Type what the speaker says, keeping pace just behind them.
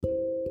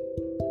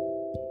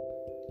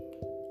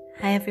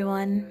Hi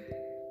everyone.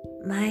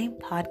 My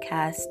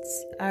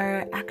podcasts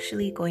are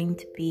actually going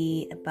to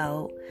be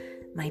about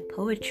my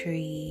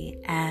poetry,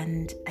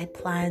 and I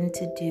plan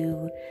to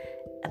do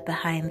a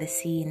behind the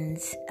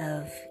scenes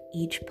of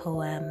each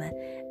poem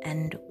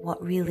and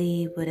what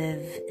really would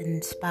have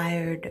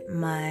inspired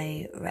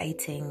my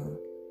writing.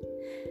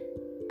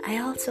 I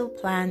also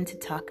plan to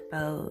talk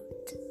about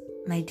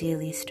my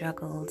daily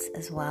struggles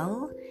as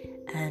well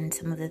and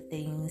some of the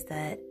things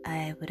that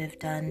I would have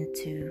done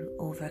to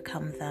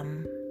overcome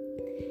them.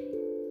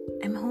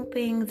 I'm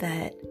hoping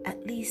that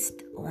at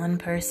least one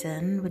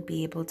person would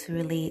be able to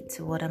relate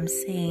to what I'm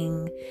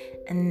saying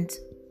and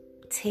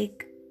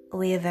take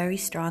away a very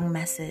strong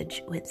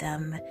message with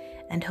them,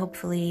 and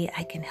hopefully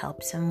I can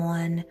help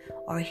someone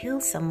or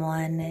heal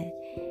someone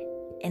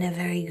in a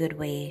very good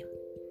way.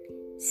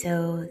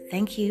 So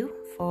thank you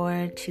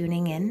for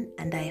tuning in,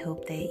 and I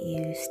hope that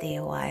you stay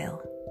a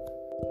while.